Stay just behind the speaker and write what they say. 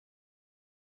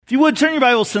If you would, turn your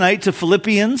Bibles tonight to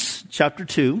Philippians chapter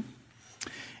 2,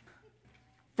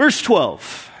 verse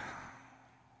 12.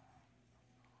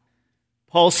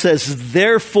 Paul says,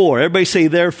 therefore, everybody say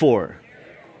therefore.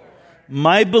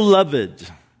 My beloved,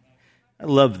 I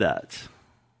love that.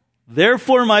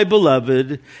 Therefore, my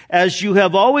beloved, as you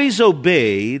have always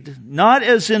obeyed, not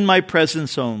as in my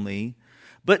presence only,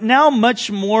 but now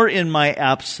much more in my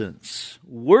absence,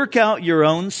 work out your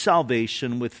own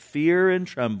salvation with fear and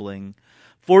trembling,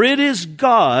 for it is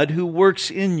God who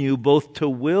works in you both to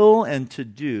will and to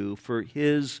do for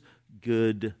his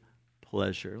good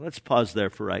pleasure. Let's pause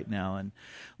there for right now. And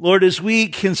Lord, as we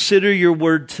consider your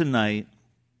word tonight,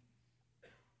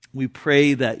 we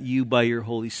pray that you, by your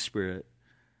Holy Spirit,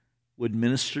 would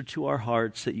minister to our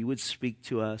hearts, that you would speak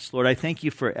to us. Lord, I thank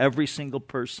you for every single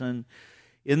person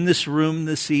in this room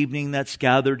this evening that's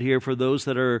gathered here, for those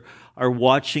that are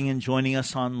watching and joining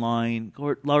us online.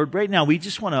 Lord, right now we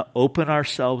just want to open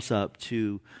ourselves up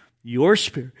to your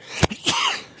Spirit.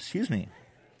 Excuse me.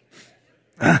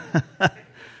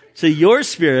 To your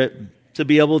Spirit to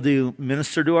be able to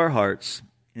minister to our hearts.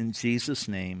 In Jesus'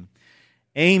 name,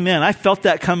 amen. I felt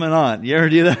that coming on. You ever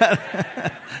do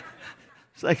that?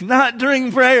 It's like, not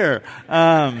during prayer.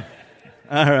 All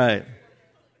right.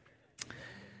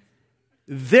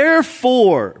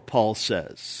 Therefore, Paul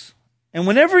says, and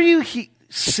whenever you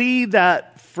see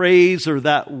that phrase or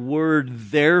that word,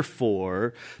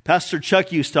 therefore, Pastor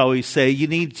Chuck used to always say, you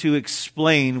need to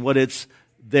explain what it's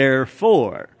there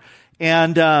for.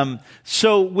 And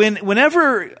so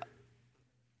whenever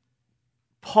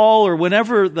Paul, or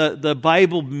whenever the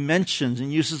Bible mentions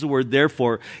and uses the word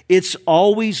therefore, it's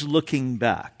always looking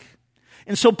back.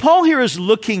 And so Paul here is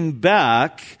looking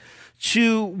back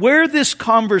to where this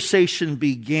conversation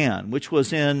began, which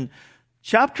was in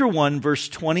chapter 1, verse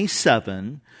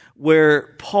 27,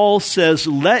 where Paul says,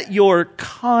 let your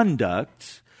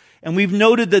conduct, and we've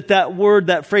noted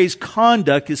that phrase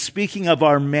conduct is speaking of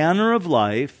our manner of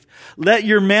life. Let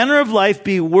your manner of life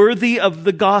be worthy of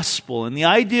the gospel. And the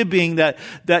idea being that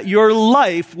your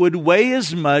life would weigh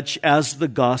as much as the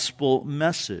gospel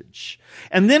message.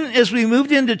 And then as we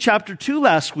moved into chapter 2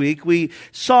 last week, we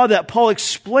saw that Paul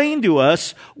explained to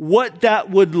us what that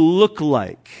would look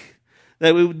like.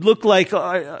 That it would look like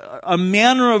a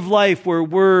manner of life where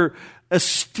we're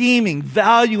esteeming,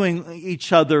 valuing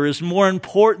each other as more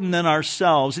important than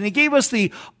ourselves. And he gave us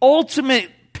the ultimate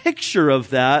picture of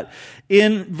that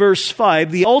in verse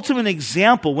 5, the ultimate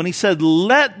example when he said,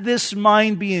 let this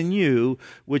mind be in you,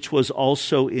 which was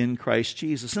also in Christ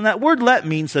Jesus. And that word let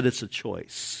means that it's a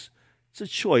choice. It's a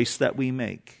choice that we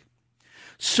make.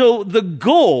 So the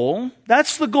goal,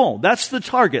 that's the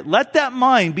target. Let that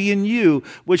mind be in you,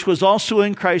 which was also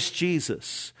in Christ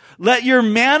Jesus. Let your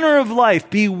manner of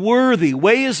life be worthy,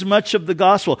 weigh as much of the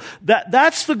gospel.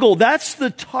 That's the goal. That's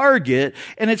the target.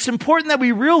 And it's important that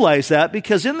we realize that,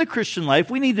 because in the Christian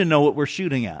life, we need to know what we're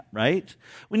shooting at, right?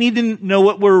 We need to know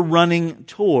what we're running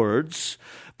towards.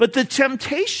 But the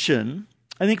temptation,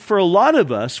 I think for a lot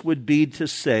of us, would be to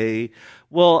say,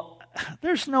 well,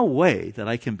 there's no way that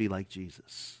I can be like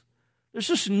Jesus. There's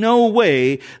just no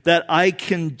way that I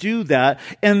can do that.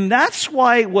 And that's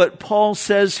why what Paul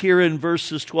says here in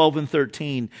verses 12 and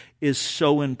 13 is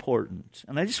so important.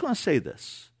 And I just want to say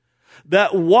this,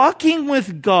 that walking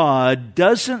with God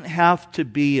doesn't have to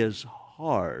be as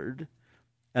hard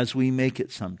as we make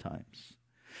it sometimes.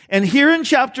 And here in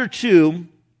chapter 2,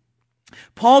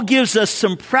 Paul gives us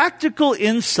some practical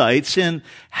insights in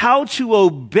how to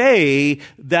obey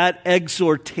that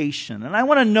exhortation. And I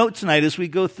want to note tonight, as we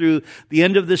go through the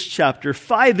end of this chapter,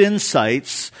 5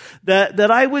 insights that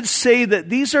I would say that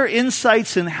these are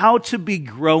insights in how to be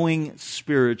growing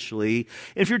spiritually.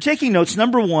 If you're taking notes,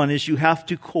 number 1 is you have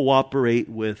to cooperate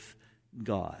with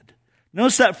God.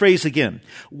 Notice that phrase again.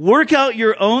 Work out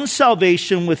your own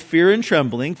salvation with fear and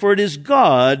trembling, for it is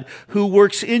God who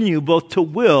works in you both to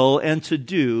will and to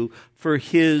do for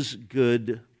his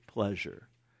good pleasure.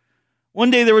 One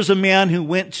day there was a man who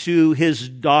went to his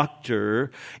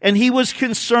doctor, and he was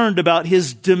concerned about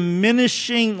his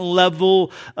diminishing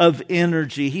level of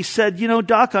energy. He said,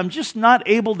 Doc, I'm just not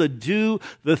able to do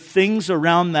the things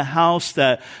around the house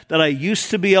that I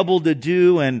used to be able to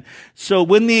do. And so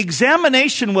when the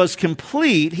examination was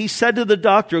complete, he said to the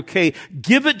doctor, okay,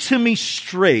 give it to me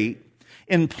straight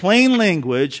in plain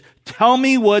language. Tell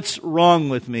me what's wrong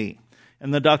with me.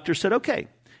 And the doctor said, okay,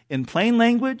 in plain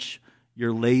language,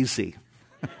 you're lazy.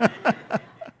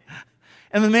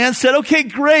 And the man said, okay,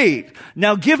 great.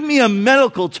 Now give me a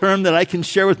medical term that I can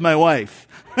share with my wife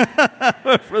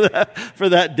for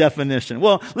that definition.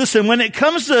 Well, listen, when it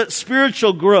comes to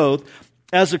spiritual growth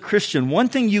as a Christian, one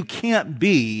thing you can't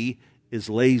be is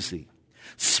lazy.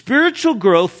 Spiritual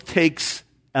growth takes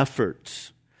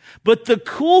effort. But the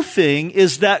cool thing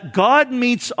is that God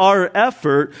meets our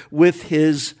effort with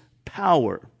His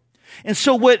power. And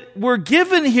so what we're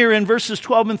given here in verses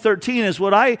 12 and 13 is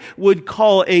what I would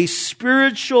call a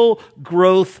spiritual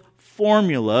growth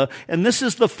formula. And this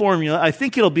is the formula. I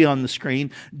think it'll be on the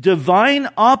screen. Divine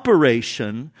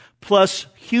operation plus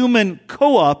human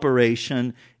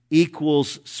cooperation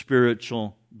equals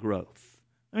spiritual growth.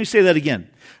 Let me say that again.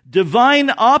 Divine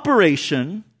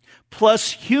operation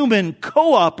plus human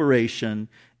cooperation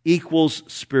equals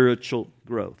spiritual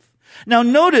growth. Now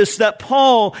notice that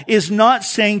Paul is not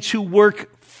saying to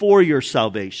work for your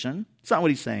salvation. That's not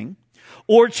what he's saying.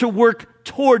 Or to work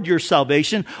toward your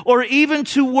salvation, or even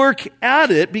to work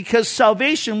at it, because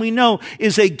salvation, we know,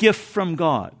 is a gift from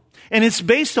God. And it's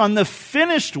based on the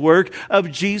finished work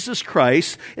of Jesus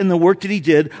Christ and the work that He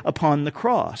did upon the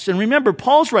cross. And remember,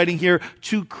 Paul's writing here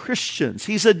to Christians.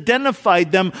 He's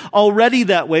identified them already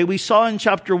that way. We saw in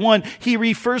chapter 1, he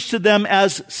refers to them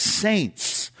as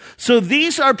saints. So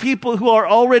these are people who are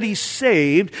already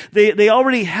saved. They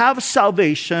already have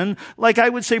salvation, like I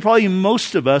would say probably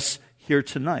most of us here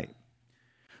tonight.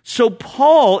 So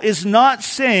Paul is not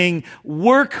saying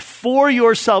work for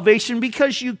your salvation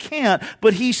because you can't,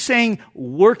 but he's saying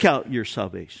work out your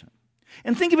salvation.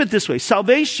 And think of it this way.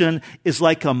 Salvation is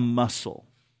like a muscle,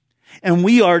 and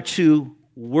we are to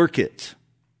work it.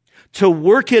 To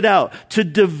work it out, to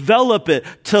develop it,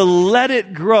 to let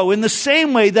it grow. In the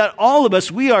same way that all of us,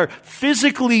 we are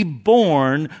physically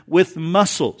born with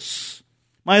muscles.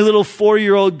 My little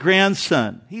 4-year-old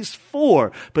grandson, he's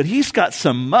 4, but he's got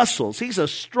some muscles. He's a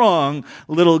strong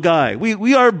little guy.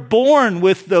 We are born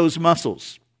with those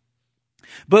muscles.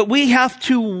 But we have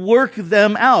to work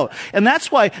them out. And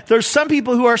that's why there's some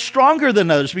people who are stronger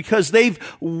than others, because they've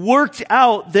worked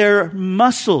out their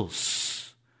muscles.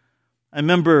 I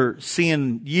remember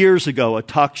seeing years ago a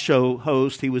talk show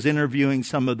host. He was interviewing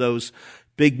some of those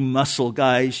big muscle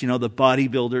guys, the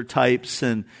bodybuilder types,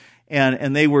 and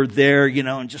they were there,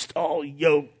 and just all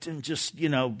yoked and just,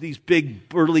 these big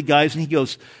burly guys. And he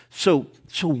goes, so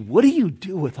what do you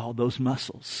do with all those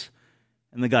muscles?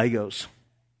 And the guy goes,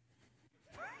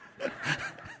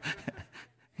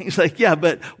 he's like, yeah,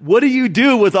 but what do you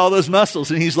do with all those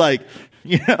muscles? And he's like,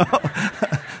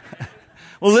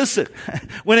 well, listen,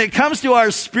 when it comes to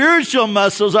our spiritual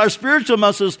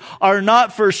muscles are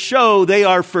not for show, they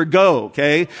are for go,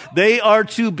 okay? They are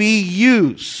to be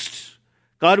used.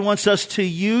 God wants us to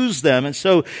use them, and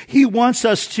so He wants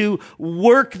us to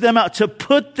work them out, to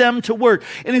put them to work.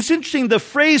 And it's interesting, the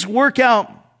phrase work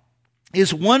out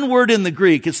is one word in the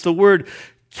Greek. It's the word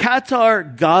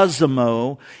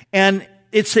katargazamo, and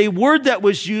it's a word that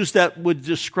was used that would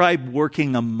describe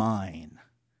working a mine.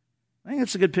 I think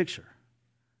that's a good picture.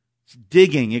 It's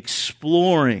digging,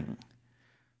 exploring.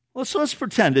 Well, so let's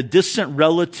pretend a distant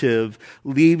relative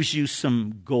leaves you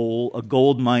a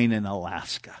gold mine in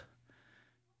Alaska.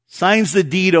 Signs the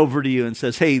deed over to you and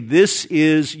says, hey, this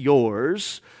is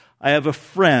yours. I have a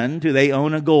friend who they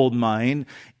own a gold mine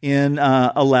in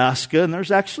Alaska, and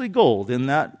there's actually gold in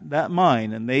that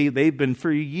mine. And they've been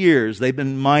for years, they've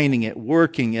been mining it,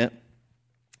 working it.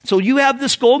 So you have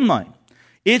this gold mine.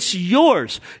 It's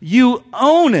yours. You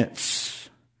own it.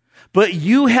 But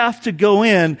you have to go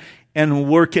in and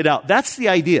work it out. That's the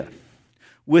idea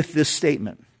with this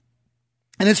statement.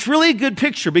 And it's really a good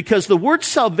picture because the word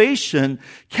salvation,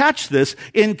 catch this,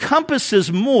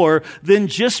 encompasses more than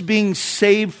just being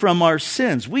saved from our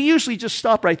sins. We usually just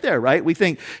stop right there, right? We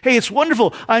think, hey, it's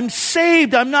wonderful. I'm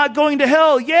saved. I'm not going to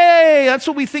hell. Yay! That's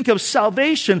what we think of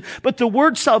salvation. But the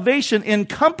word salvation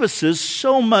encompasses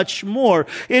so much more.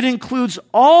 It includes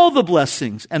all the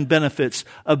blessings and benefits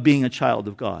of being a child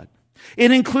of God.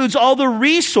 It includes all the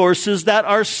resources that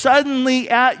are suddenly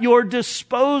at your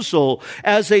disposal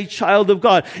as a child of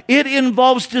God. It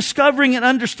involves discovering and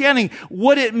understanding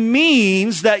what it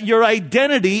means that your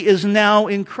identity is now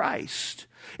in Christ.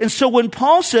 And so when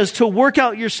Paul says to work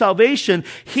out your salvation,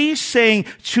 he's saying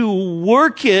to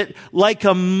work it like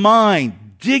a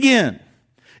mine. Dig in.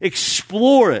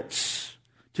 Explore it.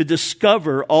 To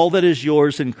discover all that is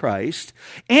yours in Christ,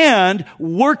 and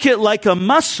work it like a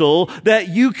muscle that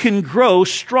you can grow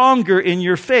stronger in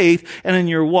your faith and in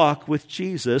your walk with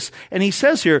Jesus. And he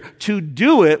says here, to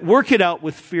do it, work it out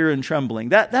with fear and trembling.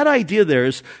 That idea there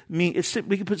is, we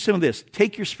can put some of this,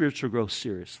 take your spiritual growth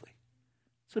seriously.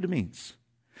 That's what it means.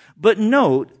 But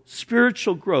note,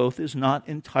 spiritual growth is not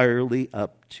entirely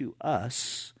up to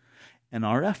us and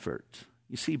our effort.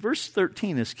 You see, verse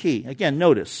 13 is key. Again,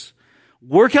 notice,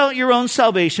 Work out your own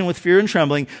salvation with fear and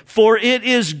trembling, for it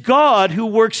is God who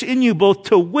works in you both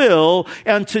to will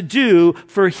and to do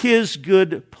for his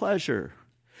good pleasure.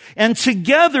 And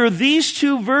together, these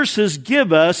two verses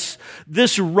give us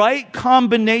this right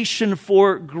combination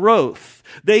for growth.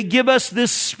 They give us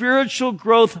this spiritual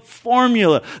growth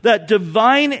formula that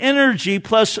divine energy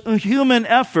plus human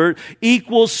effort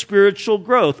equals spiritual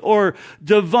growth, or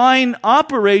divine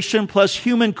operation plus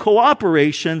human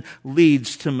cooperation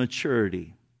leads to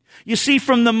maturity. You see,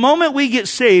 from the moment we get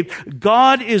saved,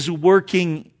 God is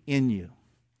working in you.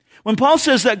 When Paul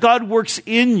says that God works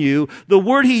in you, the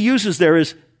word he uses there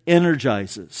is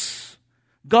energizes.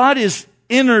 God is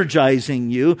energizing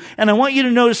you, and I want you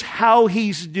to notice how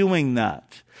he's doing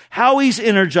that. How he's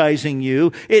energizing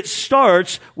you. It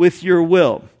starts with your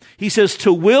will. He says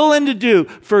to will and to do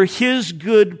for his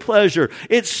good pleasure.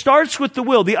 It starts with the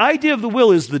will. The idea of the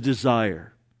will is the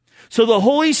desire. So the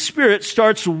Holy Spirit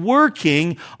starts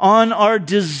working on our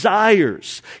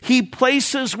desires. He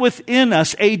places within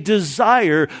us a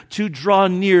desire to draw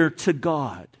near to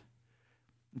God.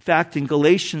 In fact, in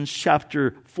Galatians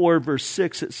chapter 4, verse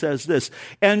 6, it says this,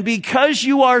 and because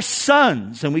you are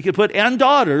sons, and we could put and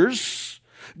daughters,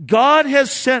 God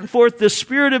has sent forth the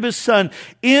Spirit of his Son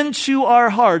into our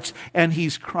hearts, and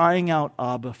he's crying out,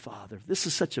 Abba, Father. This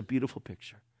is such a beautiful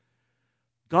picture.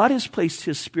 God has placed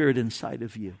his Spirit inside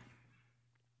of you.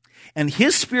 And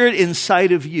his Spirit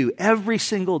inside of you every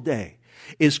single day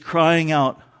is crying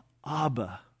out,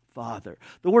 Abba, Father.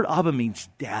 The word Abba means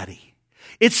daddy.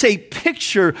 It's a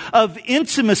picture of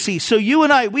intimacy. So you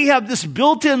and I, we have this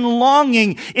built-in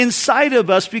longing inside of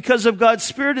us because of God's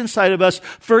Spirit inside of us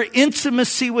for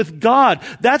intimacy with God.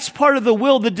 That's part of the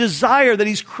will, the desire that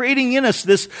he's creating in us,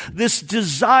 this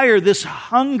desire, this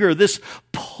hunger, this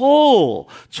pull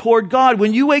toward God.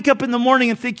 When you wake up in the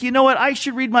morning and think, you know what, I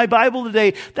should read my Bible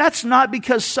today, that's not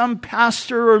because some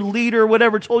pastor or leader or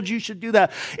whatever told you should do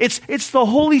that. It's the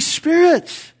Holy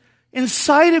Spirit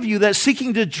inside of you that's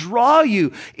seeking to draw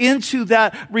you into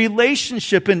that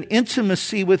relationship and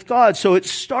intimacy with God. So it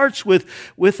starts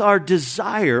with our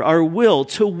desire, our will,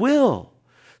 to will.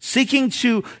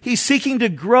 He's seeking to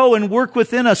grow and work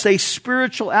within us a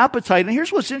spiritual appetite. And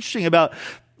here's what's interesting about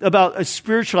a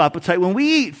spiritual appetite. When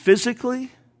we eat physically,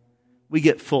 we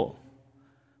get full.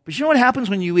 But you know what happens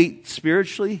when you eat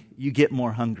spiritually? You get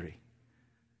more hungry.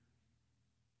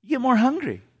 You get more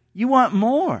hungry. You want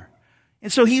more.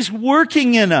 And so he's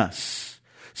working in us,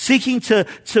 seeking to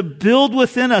build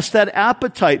within us that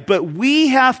appetite. But we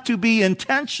have to be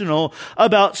intentional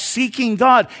about seeking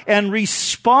God and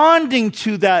responding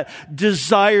to that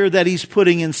desire that he's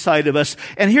putting inside of us.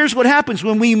 And here's what happens.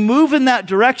 When we move in that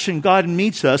direction, God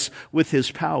meets us with his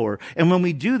power. And when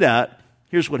we do that,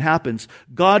 here's what happens.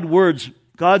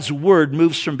 God's word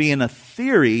moves from being a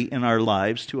theory in our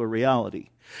lives to a reality.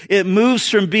 It moves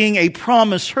from being a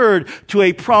promise heard to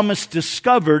a promise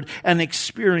discovered and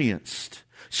experienced.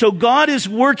 So God is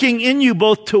working in you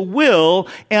both to will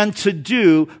and to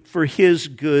do for his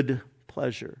good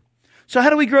pleasure. So how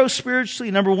do we grow spiritually?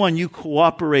 Number one, you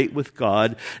cooperate with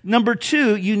God. Number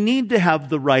two, you need to have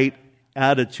the right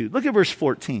attitude. Look at verse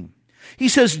 14. He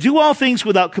says, do all things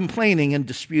without complaining and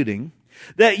disputing,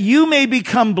 that you may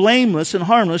become blameless and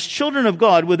harmless, children of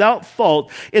God without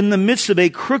fault in the midst of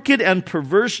a crooked and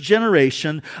perverse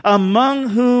generation, among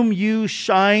whom you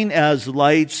shine as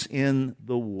lights in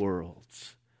the world.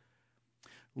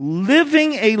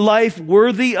 Living a life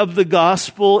worthy of the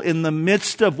gospel in the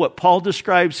midst of what Paul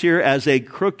describes here as a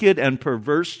crooked and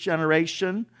perverse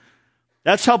generation.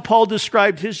 That's how Paul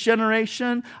described his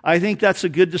generation. I think that's a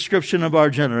good description of our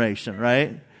generation,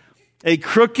 right? A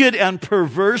crooked and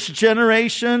perverse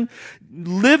generation,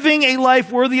 living a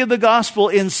life worthy of the gospel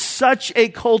in such a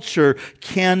culture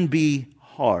can be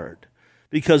hard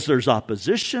because there's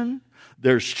opposition,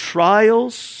 there's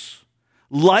trials.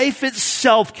 Life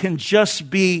itself can just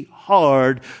be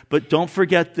hard, but don't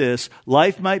forget this.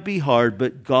 Life might be hard,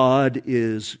 but God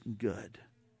is good.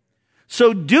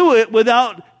 So do it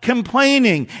without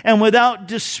complaining and without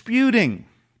disputing.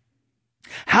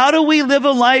 How do we live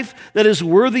a life that is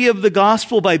worthy of the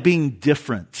gospel? By being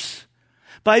different.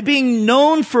 By being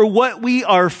known for what we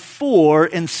are for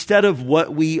instead of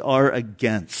what we are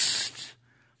against.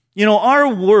 You know,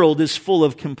 our world is full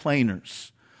of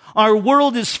complainers. Our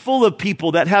world is full of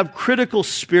people that have critical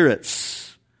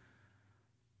spirits.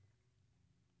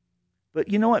 But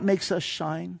you know what makes us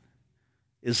shine?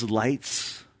 Is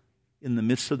lights in the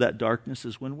midst of that darkness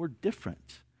is when we're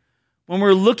different. When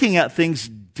we're looking at things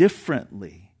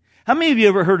differently. How many of you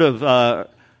ever heard of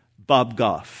Bob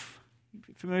Goff?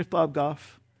 You familiar with Bob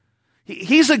Goff?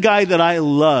 He's a guy that I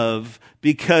love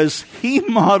because he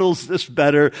models this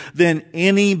better than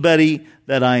anybody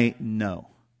that I know.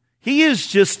 He is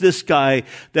just this guy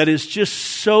that is just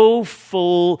so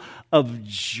full of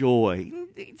joy.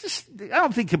 I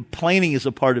don't think complaining is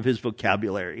a part of his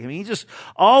vocabulary. I mean, he just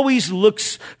always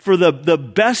looks for the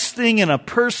best thing in a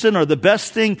person or the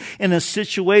best thing in a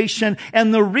situation.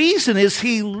 And the reason is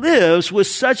he lives with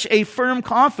such a firm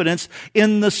confidence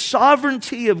in the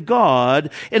sovereignty of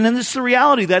God. And then it's the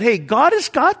reality that, hey, God has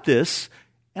got this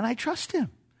and I trust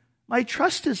him. My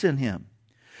trust is in him.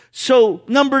 So,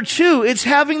 number 2, it's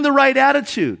having the right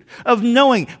attitude of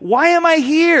knowing, why am I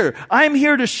here? I'm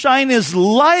here to shine his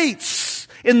lights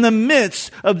in the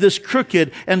midst of this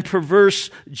crooked and perverse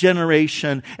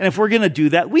generation. And if we're going to do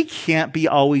that, we can't be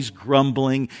always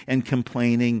grumbling and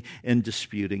complaining and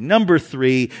disputing. Number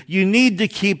 3, you need to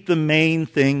keep the main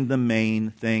thing the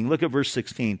main thing. Look at verse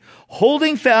 16.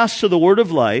 Holding fast to the word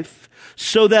of life,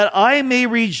 so that I may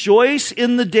rejoice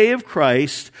in the day of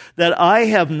Christ, that I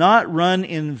have not run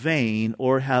in vain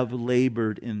or have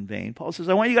labored in vain. Paul says,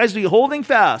 I want you guys to be holding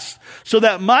fast so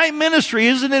that my ministry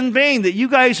isn't in vain, that you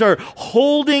guys are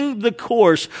holding the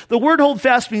course. The word hold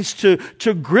fast means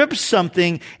to grip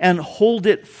something and hold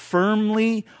it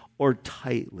firmly or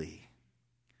tightly.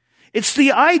 It's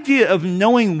the idea of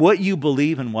knowing what you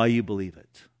believe and why you believe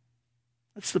it.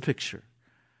 That's the picture.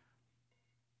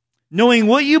 Knowing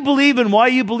what you believe and why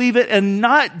you believe it and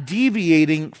not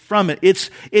deviating from it.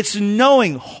 It's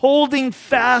knowing, holding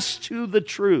fast to the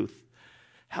truth.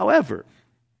 However,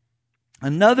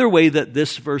 another way that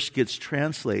this verse gets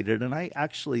translated, and I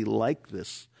actually like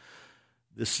this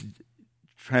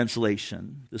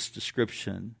translation, this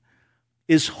description,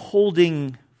 is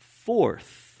holding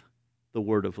forth the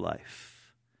word of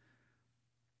life.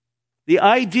 The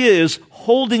idea is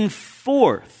holding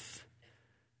forth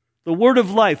the word of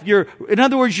life. In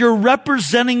other words, you're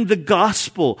representing the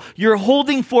gospel. You're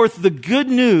holding forth the good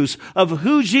news of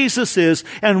who Jesus is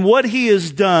and what he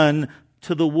has done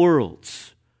to the world.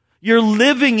 You're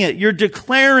living it. You're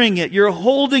declaring it. You're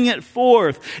holding it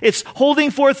forth. It's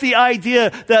holding forth the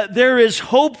idea that there is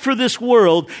hope for this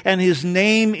world and his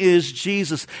name is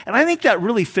Jesus. And I think that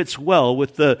really fits well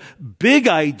with the big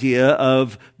idea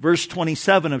of verse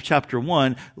 27 of chapter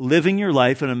 1, living your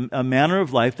life in a manner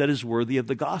of life that is worthy of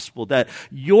the gospel. That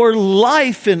your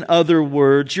life, in other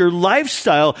words, your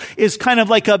lifestyle is kind of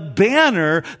like a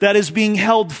banner that is being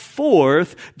held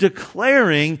forth,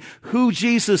 declaring who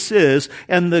Jesus is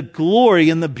and the glory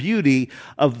and the beauty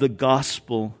of the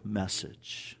gospel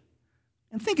message.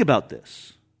 And think about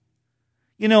this.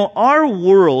 You know, our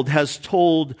world has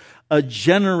told a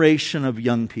generation of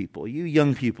young people, you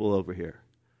young people over here,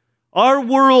 our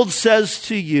world says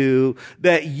to you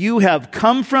that you have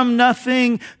come from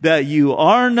nothing, that you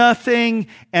are nothing,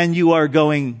 and you are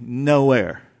going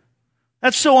nowhere.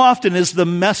 That so often is the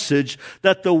message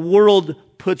that the world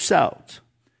puts out.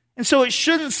 And so it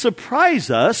shouldn't surprise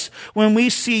us when we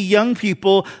see young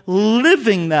people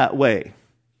living that way.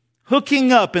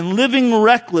 Hooking up and living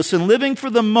reckless and living for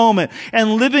the moment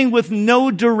and living with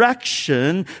no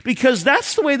direction, because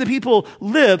that's the way the people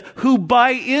live who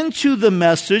buy into the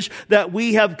message that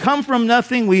we have come from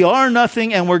nothing, we are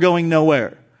nothing, and we're going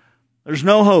nowhere. There's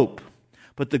no hope.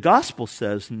 But the gospel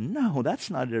says, no, that's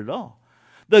not it at all.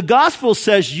 The gospel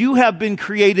says you have been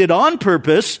created on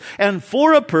purpose and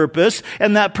for a purpose,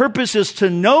 and that purpose is to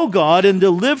know God and to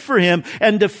live for him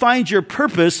and to find your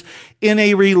purpose in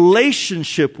a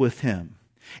relationship with him.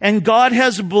 And God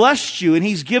has blessed you, and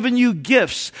he's given you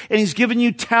gifts, and he's given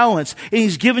you talents, and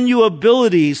he's given you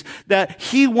abilities that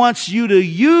he wants you to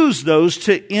use those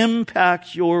to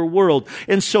impact your world.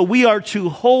 And so we are to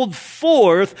hold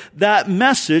forth that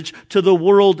message to the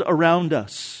world around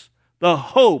us. The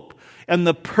hope and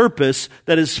the purpose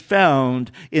that is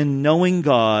found in knowing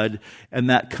God, and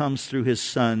that comes through his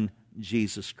Son,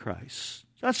 Jesus Christ.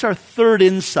 That's our third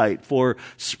insight for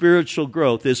spiritual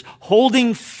growth, is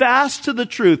holding fast to the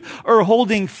truth or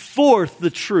holding forth the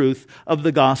truth of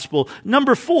the gospel.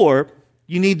 Number 4,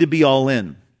 you need to be all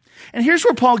in. And here's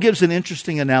where Paul gives an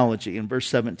interesting analogy in verse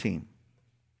 17.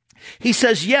 He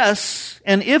says, yes,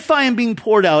 and if I am being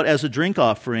poured out as a drink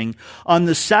offering on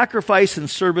the sacrifice and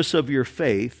service of your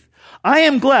faith, I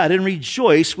am glad and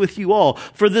rejoice with you all.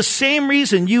 For the same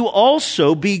reason, you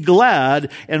also be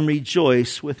glad and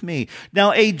rejoice with me.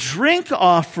 Now, a drink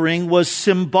offering was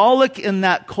symbolic in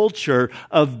that culture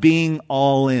of being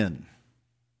all in,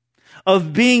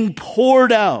 of being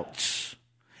poured out.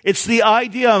 It's the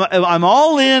idea, I'm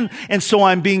all in, and so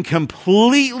I'm being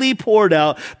completely poured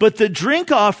out. But the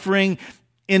drink offering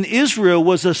in Israel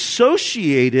was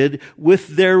associated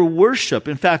with their worship.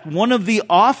 In fact, one of the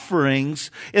offerings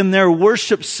in their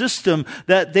worship system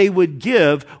that they would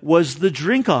give was the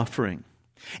drink offering.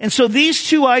 And so these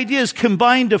two ideas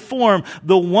combine to form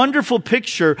the wonderful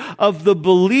picture of the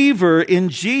believer in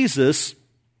Jesus.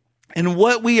 And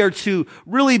what we are to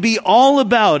really be all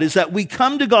about is that we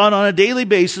come to God on a daily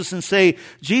basis and say,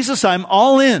 Jesus, I'm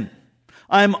all in.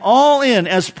 I'm all in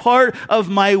as part of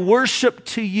my worship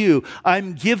to you.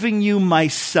 I'm giving you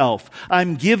myself.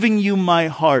 I'm giving you my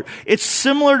heart. It's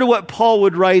similar to what Paul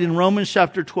would write in Romans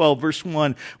chapter 12, verse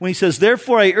 1, when he says,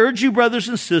 therefore I urge you, brothers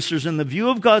and sisters, in the view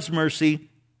of God's mercy,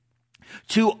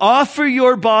 to offer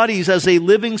your bodies as a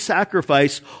living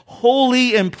sacrifice,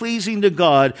 holy and pleasing to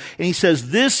God. And he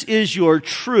says, this is your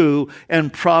true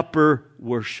and proper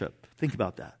worship. Think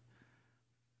about that.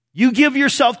 You give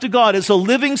yourself to God as a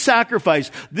living sacrifice.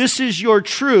 This is your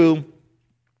true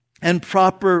and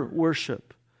proper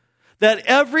worship. That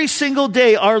every single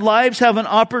day our lives have an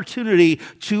opportunity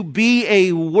to be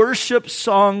a worship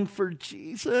song for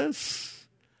Jesus.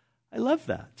 I love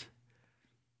that.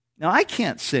 Now, I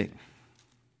can't sing.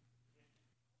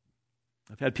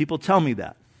 I've had people tell me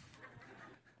that.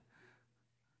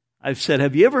 I've said,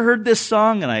 have you ever heard this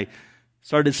song? And I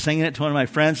started singing it to one of my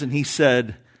friends, and he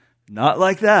said, not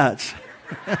like that.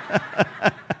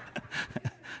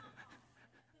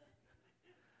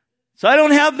 So I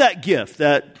don't have that gift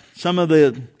that some of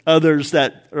the others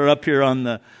that are up here on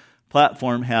the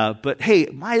platform have. But hey,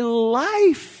 my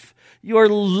life, your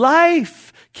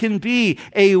life can be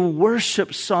a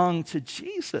worship song to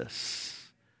Jesus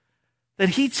that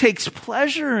he takes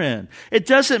pleasure in. It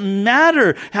doesn't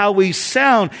matter how we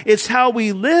sound, it's how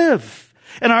we live.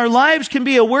 And our lives can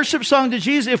be a worship song to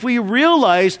Jesus if we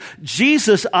realize,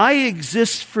 Jesus, I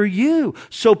exist for you.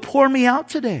 So pour me out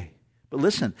today. But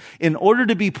listen, in order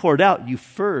to be poured out, you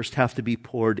first have to be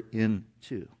poured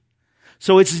into.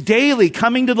 So it's daily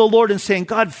coming to the Lord and saying,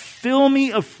 God, fill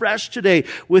me afresh today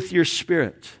with your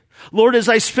Spirit. Lord, as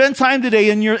I spend time today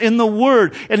in the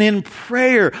Word and in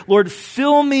prayer, Lord,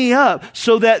 fill me up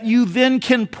so that you then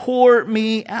can pour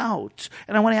me out.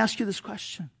 And I want to ask you this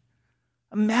question.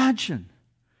 Imagine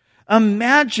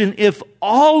if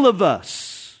all of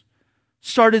us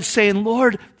started saying,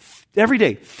 Lord, every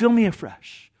day, fill me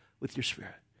afresh with your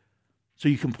Spirit so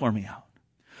you can pour me out.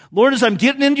 Lord, as I'm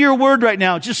getting into your word right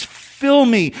now, just fill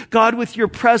me, God, with your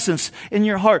presence in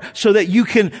your heart so that you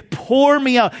can pour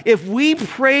me out. If we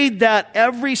prayed that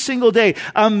every single day,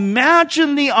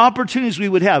 imagine the opportunities we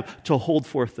would have to hold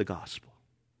forth the gospel.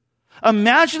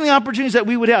 Imagine the opportunities that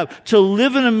we would have to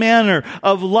live in a manner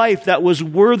of life that was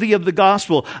worthy of the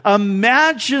gospel.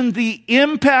 Imagine the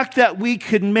impact that we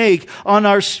could make on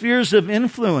our spheres of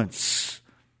influence.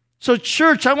 So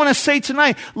church, I want to say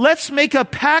tonight, let's make a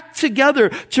pact together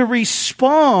to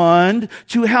respond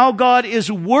to how God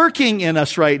is working in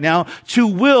us right now, to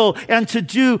will and to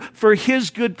do for his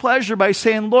good pleasure by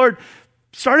saying, Lord,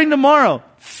 starting tomorrow,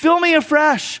 fill me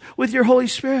afresh with your Holy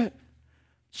Spirit.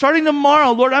 Starting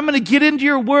tomorrow, Lord, I'm going to get into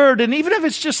your word. And even if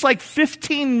it's just like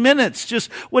 15 minutes,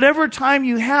 just whatever time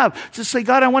you have, to say,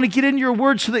 God, I want to get into your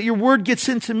word so that your word gets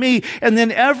into me. And then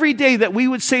every day that we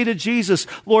would say to Jesus,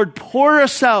 Lord, pour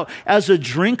us out as a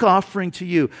drink offering to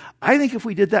you. I think if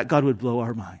we did that, God would blow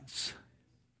our minds.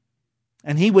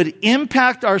 And he would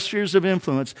impact our spheres of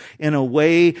influence in a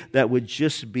way that would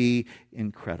just be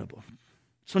incredible.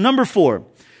 So number 4,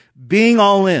 being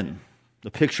all in. The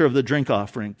picture of the drink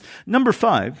offering. Number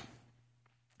 5,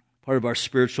 part of our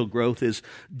spiritual growth is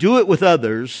do it with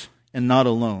others and not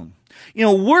alone. You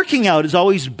know, working out is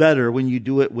always better when you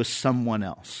do it with someone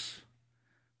else.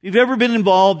 If you've ever been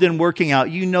involved in working out,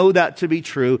 you know that to be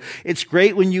true. It's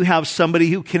great when you have somebody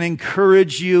who can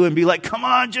encourage you and be like, come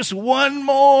on, just one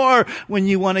more when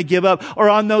you want to give up. Or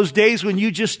on those days when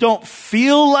you just don't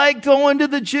feel like going to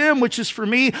the gym, which is for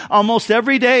me almost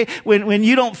every day, when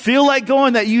you don't feel like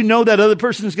going, that you know that other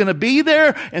person is going to be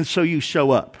there, and so you show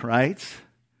up, right?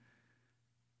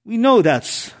 We know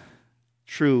that's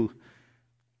true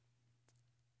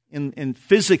in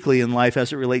physically in life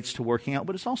as it relates to working out,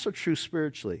 but it's also true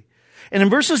spiritually. And in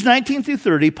verses 19 through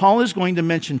 30, Paul is going to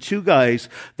mention 2 guys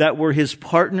that were his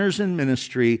partners in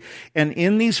ministry. And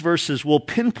in these verses, we'll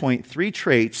pinpoint 3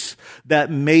 traits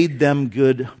that made them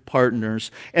good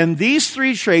partners. And these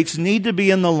 3 traits need to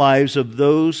be in the lives of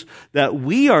those that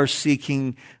we are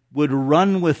seeking would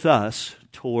run with us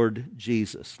toward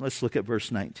Jesus. Let's look at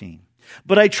verse 19.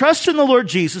 But I trust in the Lord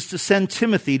Jesus to send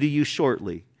Timothy to you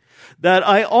shortly, that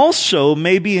I also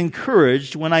may be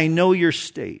encouraged when I know your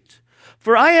state.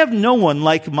 For I have no one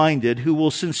like-minded who will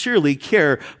sincerely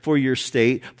care for your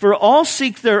state. For all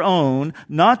seek their own,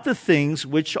 not the things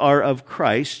which are of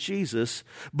Christ Jesus.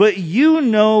 But you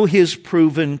know his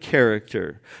proven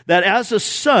character, that as a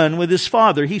son with his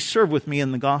father, he served with me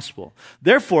in the gospel.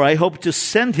 Therefore, I hope to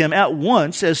send him at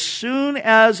once as soon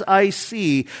as I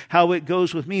see how it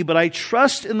goes with me. But I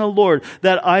trust in the Lord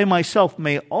that I myself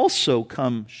may also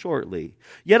come shortly.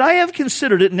 Yet I have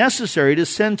considered it necessary to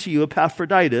send to you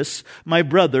Epaphroditus, my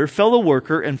brother, fellow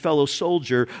worker, and fellow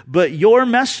soldier, but your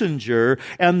messenger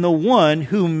and the one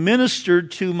who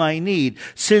ministered to my need,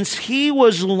 since he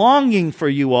was longing for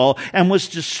you all and was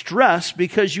distressed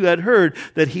because you had heard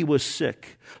that he was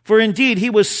sick. For indeed, he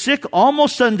was sick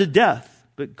almost unto death,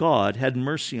 but God had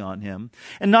mercy on him,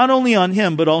 and not only on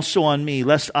him, but also on me,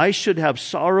 lest I should have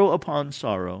sorrow upon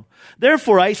sorrow.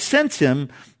 Therefore I sent him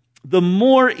the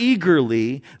more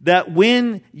eagerly, that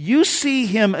when you see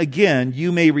him again,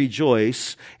 you may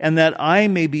rejoice, and that I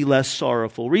may be less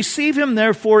sorrowful. Receive him,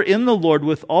 therefore, in the Lord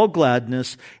with all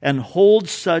gladness, and hold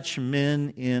such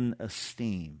men in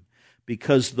esteem.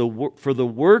 Because for the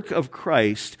work of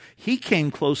Christ, he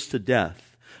came close to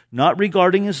death, not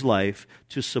regarding his life,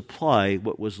 to supply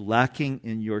what was lacking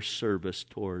in your service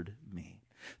toward me.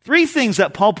 Three things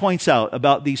that Paul points out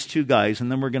about these two guys,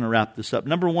 and then we're going to wrap this up.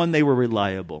 Number one, they were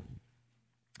reliable.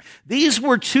 These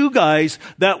were two guys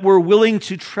that were willing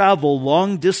to travel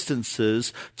long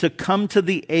distances to come to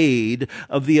the aid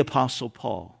of the Apostle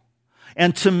Paul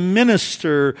and to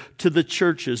minister to the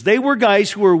churches. They were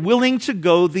guys who were willing to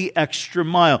go the extra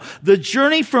mile. The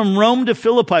journey from Rome to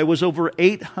Philippi was over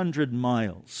 800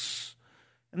 miles.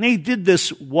 And they did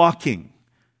this walking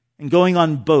and going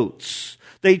on boats.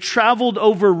 They traveled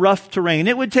over rough terrain.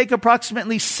 It would take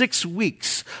approximately 6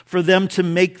 weeks for them to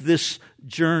make this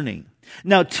journey.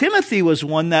 Now, Timothy was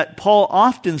one that Paul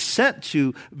often sent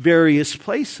to various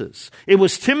places. It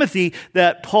was Timothy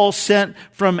that Paul sent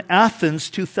from Athens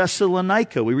to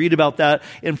Thessalonica. We read about that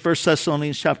in 1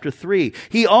 Thessalonians chapter 3.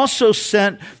 He also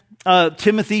sent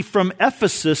Timothy from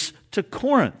Ephesus to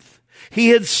Corinth.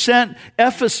 He sent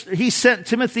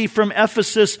Timothy from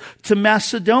Ephesus to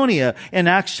Macedonia in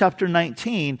Acts chapter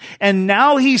 19. And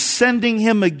now he's sending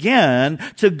him again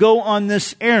to go on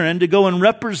this errand, to go and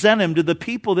represent him to the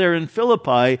people there in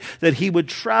Philippi, that he would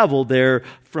travel there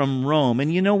from Rome.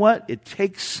 And you know what? It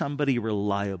takes somebody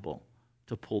reliable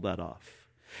to pull that off.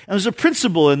 And there's a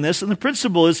principle in this, and the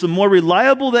principle is the more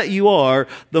reliable that you are,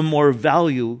 the more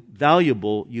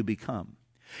valuable you become.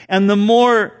 And the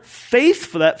more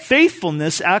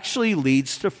faithfulness actually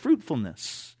leads to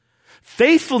fruitfulness.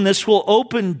 Faithfulness will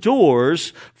open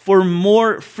doors for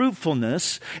more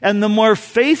fruitfulness. And the more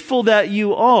faithful that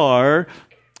you are,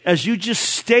 as you just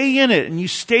stay in it and you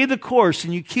stay the course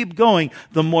and you keep going,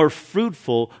 the more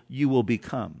fruitful you will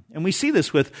become. And we see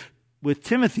this with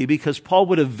Timothy, because Paul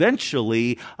would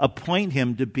eventually appoint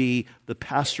him to be the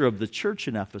pastor of the church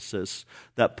in Ephesus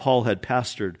that Paul had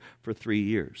pastored for 3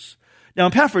 years. Now,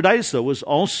 Epaphroditus, though, was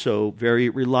also very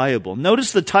reliable.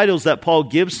 Notice the titles that Paul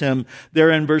gives him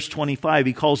there in verse 25.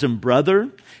 He calls him brother,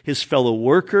 his fellow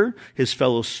worker, his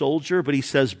fellow soldier, but he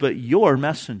says, but your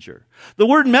messenger. The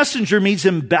word messenger means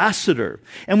ambassador.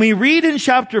 And we read in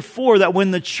chapter 4 that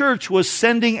when the church was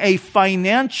sending a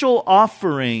financial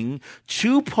offering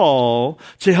to Paul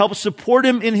to help support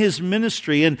him in his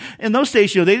ministry, and in those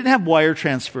days, they didn't have wire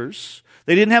transfers.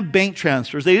 They didn't have bank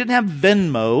transfers. They didn't have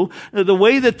Venmo. The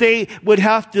way that they would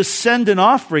have to send an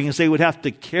offering is they would have to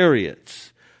carry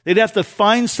it. They'd have to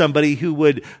find somebody who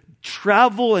would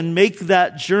travel and make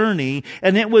that journey,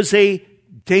 and it was a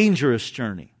dangerous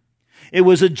journey. It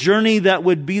was a journey that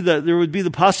there would be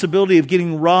the possibility of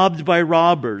getting robbed by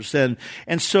robbers. And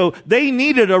so they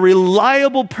needed a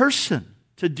reliable person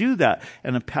to do that.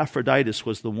 And Epaphroditus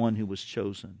was the one who was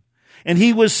chosen. And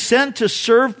he was sent to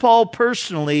serve Paul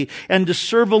personally and to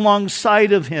serve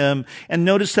alongside of him. And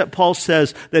notice that Paul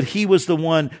says that he was the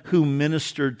one who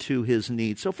ministered to his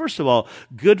needs. So first of all,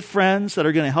 good friends that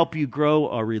are going to help you grow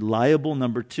are reliable.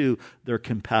 Number two, they're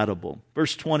compatible.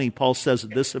 Verse 20, Paul says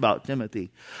this about Timothy.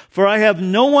 For I have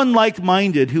no one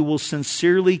like-minded who will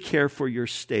sincerely care for your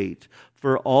state.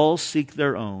 For all seek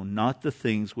their own, not the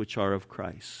things which are of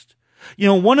Christ.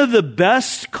 One of the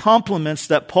best compliments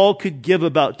that Paul could give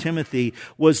about Timothy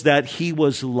was that he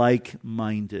was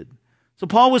like-minded. So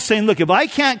Paul was saying, look, if I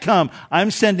can't come, I'm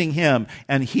sending him,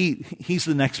 and he's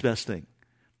the next best thing.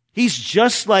 He's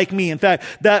just like me. In fact,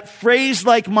 that phrase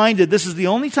like-minded, this is the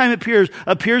only time it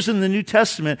appears in the New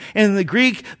Testament. And in the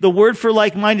Greek, the word for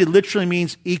like-minded literally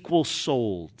means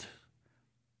equal-souled.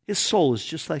 His soul is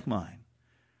just like mine.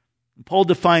 Paul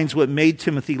defines what made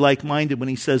Timothy like-minded when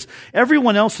he says,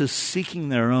 everyone else is seeking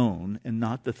their own and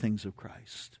not the things of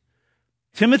Christ.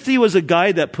 Timothy was a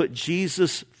guy that put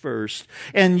Jesus first.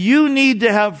 And you need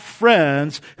to have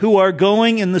friends who are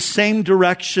going in the same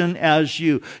direction as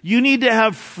you. You need to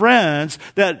have friends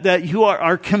that you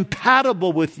are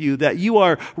compatible with you, that you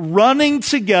are running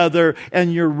together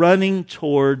and you're running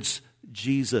towards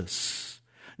Jesus.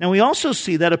 Now we also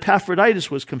see that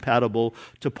Epaphroditus was compatible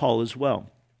to Paul as well.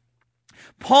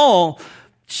 Paul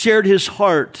shared his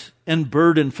heart and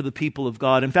burden for the people of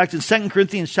God. In fact, in 2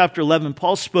 Corinthians chapter 11,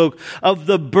 Paul spoke of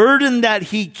the burden that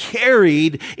he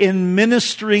carried in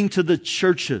ministering to the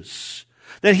churches.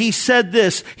 That he said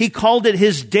this, he called it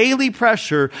his daily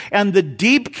pressure and the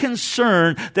deep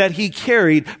concern that he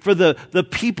carried for the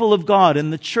people of God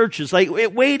and the churches. Like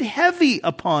it weighed heavy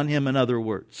upon him, in other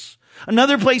words.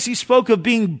 Another place he spoke of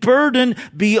being burdened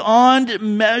beyond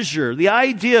measure. The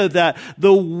idea that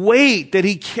the weight that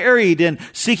he carried in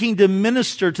seeking to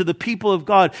minister to the people of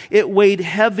God, it weighed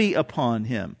heavy upon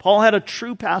him. Paul had a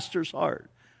true pastor's heart,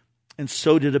 and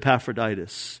so did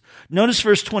Epaphroditus. Notice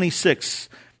verse 26.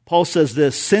 Paul says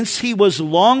this, since he was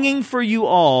longing for you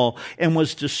all and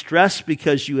was distressed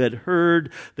because you had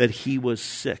heard that he was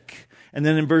sick. And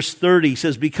then in verse 30, he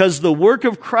says, because the work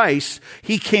of Christ,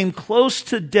 he came close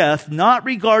to death, not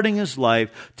regarding his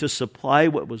life, to supply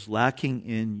what was lacking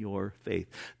in your faith.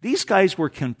 These guys were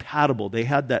compatible. They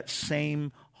had that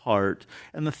same heart.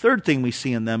 And the third thing we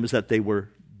see in them is that they were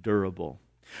durable.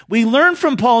 We learn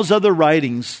from Paul's other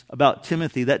writings about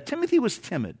Timothy that Timothy was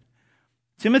timid.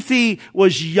 Timothy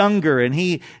was younger, and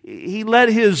he let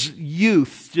his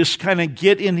youth just kind of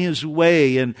get in his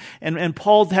way. And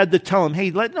Paul had to tell him,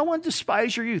 hey, let no one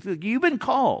despise your youth. You've been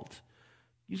called.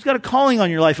 You've got a calling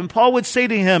on your life. And Paul would say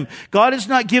to him, God has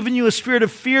not given you a spirit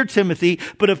of fear, Timothy,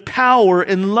 but of power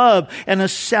and love and a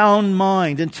sound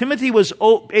mind. And Timothy was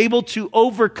able to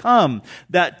overcome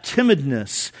that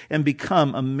timidness and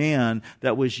become a man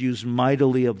that was used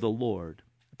mightily of the Lord.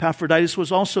 Epaphroditus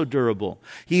was also durable.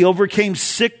 He overcame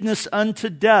sickness unto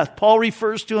death. Paul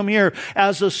refers to him here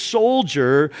as a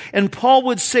soldier. And Paul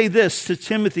would say this to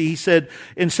Timothy. He said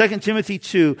in 2 Timothy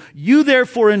 2, you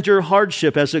therefore endure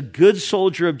hardship as a good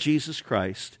soldier of Jesus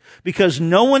Christ, because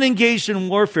no one engaged in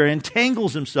warfare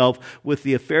entangles himself with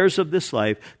the affairs of this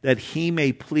life, that he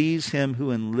may please him who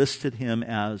enlisted him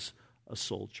as a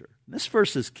soldier. And this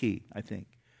verse is key, I think.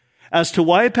 As to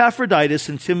why Epaphroditus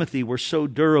and Timothy were so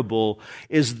durable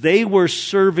is they were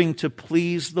serving to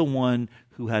please the one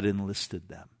who had enlisted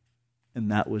them.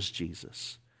 And that was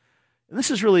Jesus. And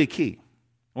this is really a key.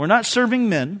 We're not serving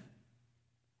men.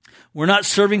 We're not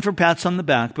serving for pats on the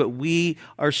back, but we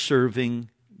are serving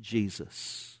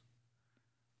Jesus.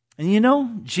 And you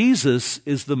know, Jesus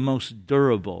is the most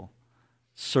durable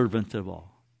servant of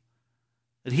all.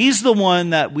 That he's the one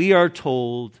that we are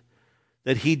told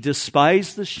that he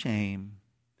despised the shame,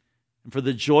 and for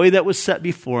the joy that was set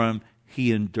before him,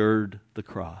 he endured the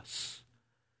cross.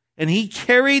 And he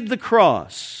carried the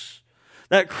cross,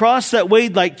 that cross that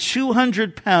weighed like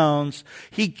 200 pounds,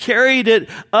 he carried it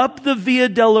up the Via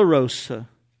Dolorosa,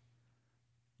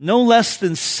 no less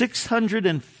than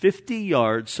 650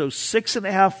 yards, so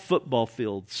 6.5 football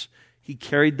fields. He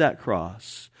carried that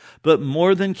cross. But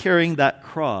more than carrying that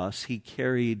cross, he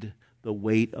carried the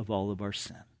weight of all of our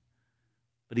sin.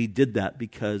 But he did that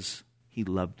because he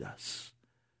loved us.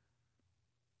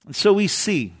 And so we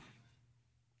see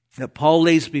that Paul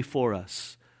lays before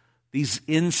us these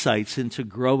insights into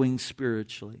growing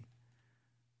spiritually.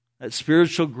 That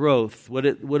spiritual growth, what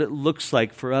it looks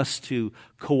like for us to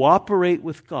cooperate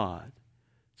with God.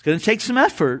 It's going to take some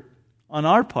effort on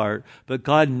our part, but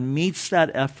God meets that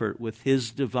effort with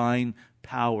his divine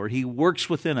power. He works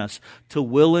within us to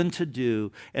will and to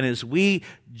do. And as we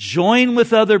join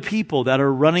with other people that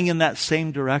are running in that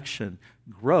same direction,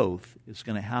 growth is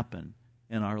going to happen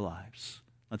in our lives.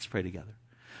 Let's pray together.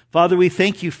 Father, we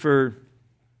thank you for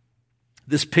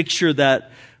this picture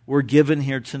that we're given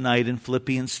here tonight in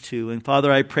Philippians 2. And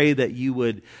Father, I pray that you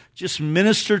would just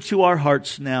minister to our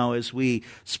hearts now as we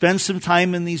spend some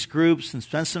time in these groups and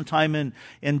spend some time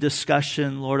in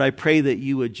discussion. Lord, I pray that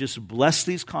you would just bless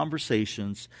these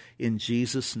conversations in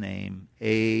Jesus' name.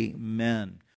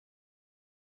 Amen.